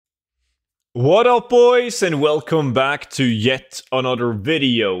What up, boys, and welcome back to yet another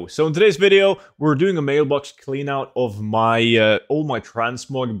video. So in today's video, we're doing a mailbox clean out of my all my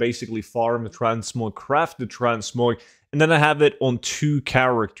transmog, basically farm the transmog, craft the transmog, and then I have it on two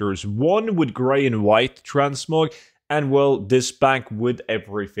characters, one with gray and white transmog, and well, this bank with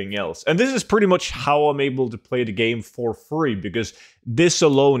everything else. And this is pretty much how I'm able to play the game for free, because this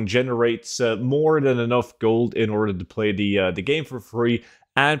alone generates more than enough gold in order to play the game for free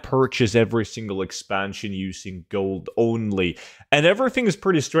and purchase every single expansion using gold only. And everything is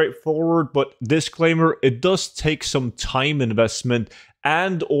pretty straightforward, but disclaimer, it does take some time investment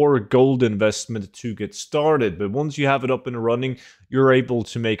and or gold investment to get started. But once you have it up and running, you're able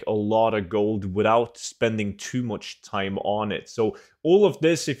to make a lot of gold without spending too much time on it. So all of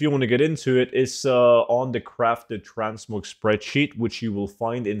this, if you want to get into it, is on the crafted transmog spreadsheet, which you will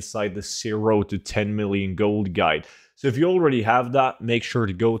find inside the 0 to 10 million gold guide. So if you already have that, make sure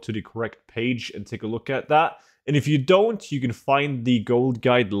to go to the correct page and take a look at that. And if you don't, you can find the gold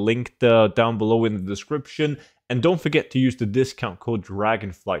guide linked down below in the description. And don't forget to use the discount code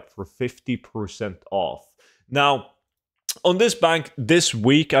dragonflight for 50% off. Now, on this bank, this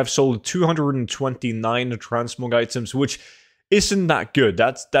week, I've sold 229 transmog items, which isn't that good.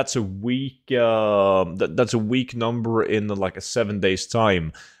 That's a weak that's a weak number in like a 7 days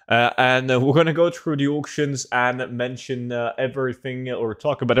time. And we're going to go through the auctions and mention everything, or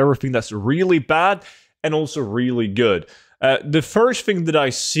talk about everything that's really bad and also really good. The first thing that I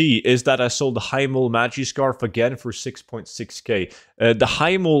see is that I sold the Heimel Magi Scarf again for 6.6k. The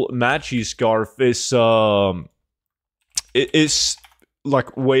Heimel Magi Scarf is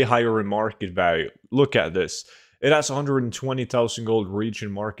like way higher in market value. Look at this. It has 120,000 gold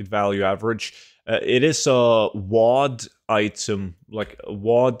region market value average. It is a WoD item, like a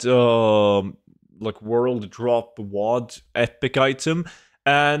WoD, like world drop WoD epic item.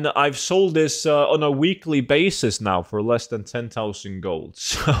 And I've sold this on a weekly basis now for less than 10,000 gold.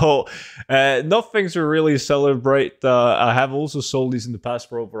 So nothing to really celebrate. I have also sold these in the past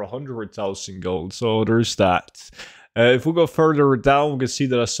for over 100,000 gold. So there's that. If we go further down, we can see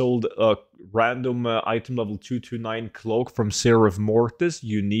that I sold a random item level 229 cloak from Seraph Mortis,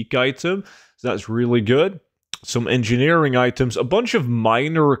 unique item. So that's really good. Some engineering items, a bunch of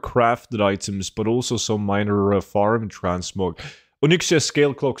minor crafted items, but also some minor farm transmog. Onyxia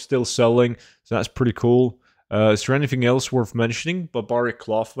Scale Cloak still selling, so that's pretty cool. Is there anything else worth mentioning? Barbaric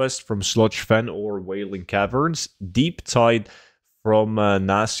Cloth Vest from Sludge Fen or Wailing Caverns. Deep Tide from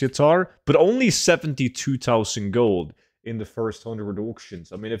Nasyatar, but only 72,000 gold in the first 100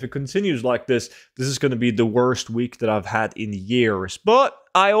 auctions. I mean, if it continues like this is going to be the worst week that I've had in years. But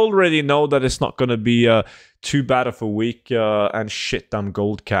I already know that it's not going to be too bad of a week, and shit, I'm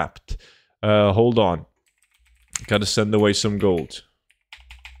gold capped. Hold on. Gotta send away some gold.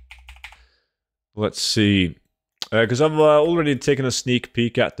 Let's see. Because I've already taken a sneak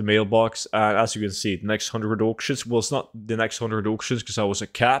peek at the mailbox, and as you can see, the next 100 auctions, well, it's not the next 100 auctions because I was a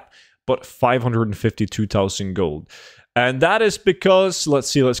cap, but 552,000 gold. And that is because,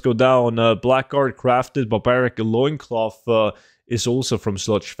 let's go down, Blackguard Crafted Barbaric Loincloth is also from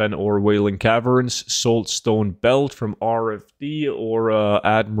Sludge Fen or Wailing Caverns, Saltstone Belt from RFD or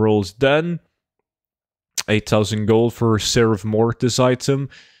Admiral's Den, 8,000 gold for Seraph Mortis item.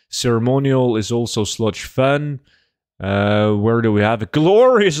 Ceremonial is also Sludge Fen. Where do we have it?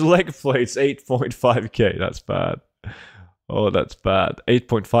 Glorious Leg Plates, 8.5k. That's bad. Oh, that's bad.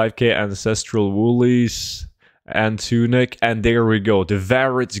 8.5k Ancestral Woolies and Tunic. And there we go. The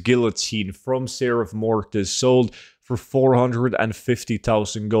Varret's Guillotine from Seraph Mortis sold for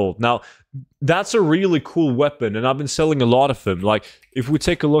 450,000 gold. Now, that's a really cool weapon, and I've been selling a lot of them. Like, if we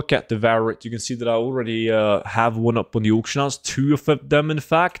take a look at the Varret, you can see that I already have one up on the auction house, 2 of them in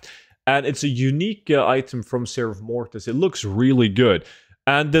fact, and it's a unique item from Seraph Mortis. It looks really good.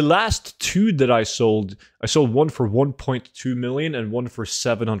 And the last 2 that I sold one for 1.2 million and one for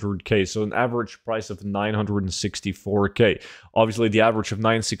 700k, so an average price of 964k. Obviously, the average of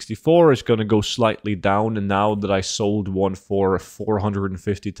 964 is going to go slightly down, and now that I sold one for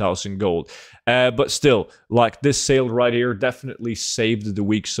 450,000 gold. But still, like, this sale right here definitely saved the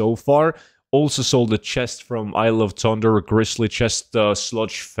week so far. Also sold a chest from Isle of Thunder, Grizzly Chest,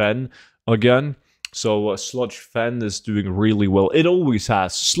 Sludge Fen again. So Sludge Fen is doing really well. It always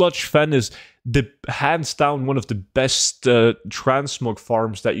has. Sludge Fen is hands down one of the best transmog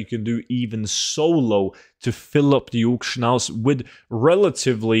farms that you can do even solo to fill up the auction house with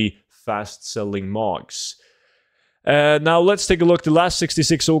relatively fast selling mogs. Now let's take a look. The last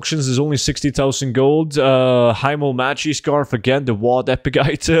 66 auctions is only 60,000 gold. Heimel Magi Scarf, again, the WoD epic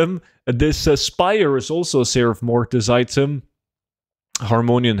item. This Spire is also a Seraph Mortis item.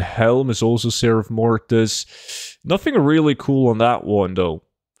 Harmonian Helm is also Seraph Mortis. Nothing really cool on that one, though.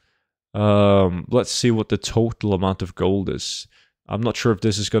 Let's see what the total amount of gold is. I'm not sure if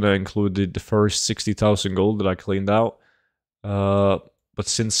this is going to include the first 60,000 gold that I cleaned out. But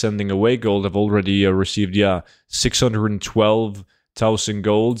since sending away gold, I've already received, 612,000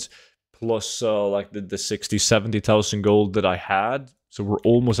 golds. Plus, like the 60, 70,000 gold that I had. So we're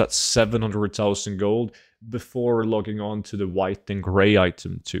almost at 700,000 gold before logging on to the white and gray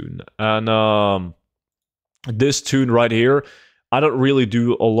item toon. And this toon right here, I don't really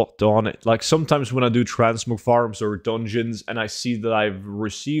do a lot on it. Like sometimes when I do transmog farms or dungeons and I see that I've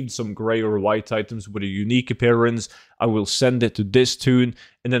received some gray or white items with a unique appearance, I will send it to this toon.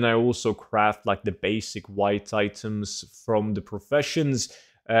 And then I also craft like the basic white items from the professions,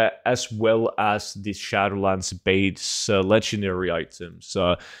 as well as the Shadowlands base legendary items.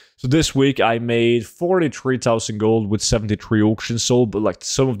 So this week I made 43,000 gold with 73 auctions sold, but like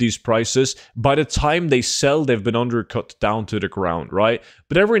some of these prices, by the time they sell, they've been undercut down to the ground, right?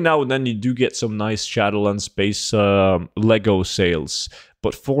 But every now and then you do get some nice Shadowlands base Lego sales.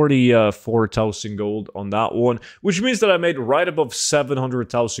 But 44,000 gold on that one, which means that I made right above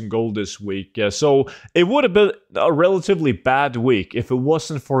 700,000 gold this week. So it would have been a relatively bad week if it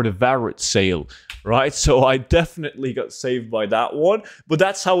wasn't for the Varret sale, right? So I definitely got saved by that one. But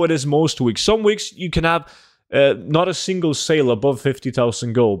that's how it is most weeks. Some weeks you can have not a single sale above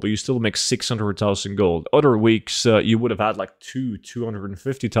 50,000 gold, but you still make 600,000 gold. Other weeks, you would have had like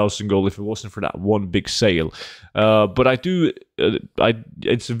 250,000 gold if it wasn't for that one big sale. But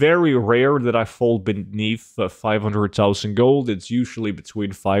it's very rare that I fall beneath 500,000 gold. It's usually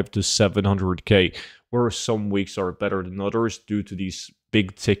between 5 to 700k, whereas some weeks are better than others due to these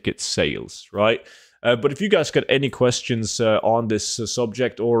big ticket sales, right? But if you guys got any questions on this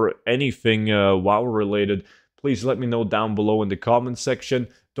subject or anything WoW related, please let me know down below in the comment section.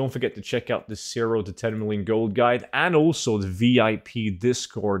 Don't forget to check out the 0 to 10 million gold guide and also the VIP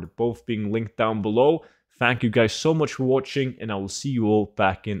Discord, both being linked down below. Thank you guys so much for watching, and I will see you all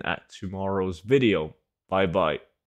back in at tomorrow's video. Bye bye.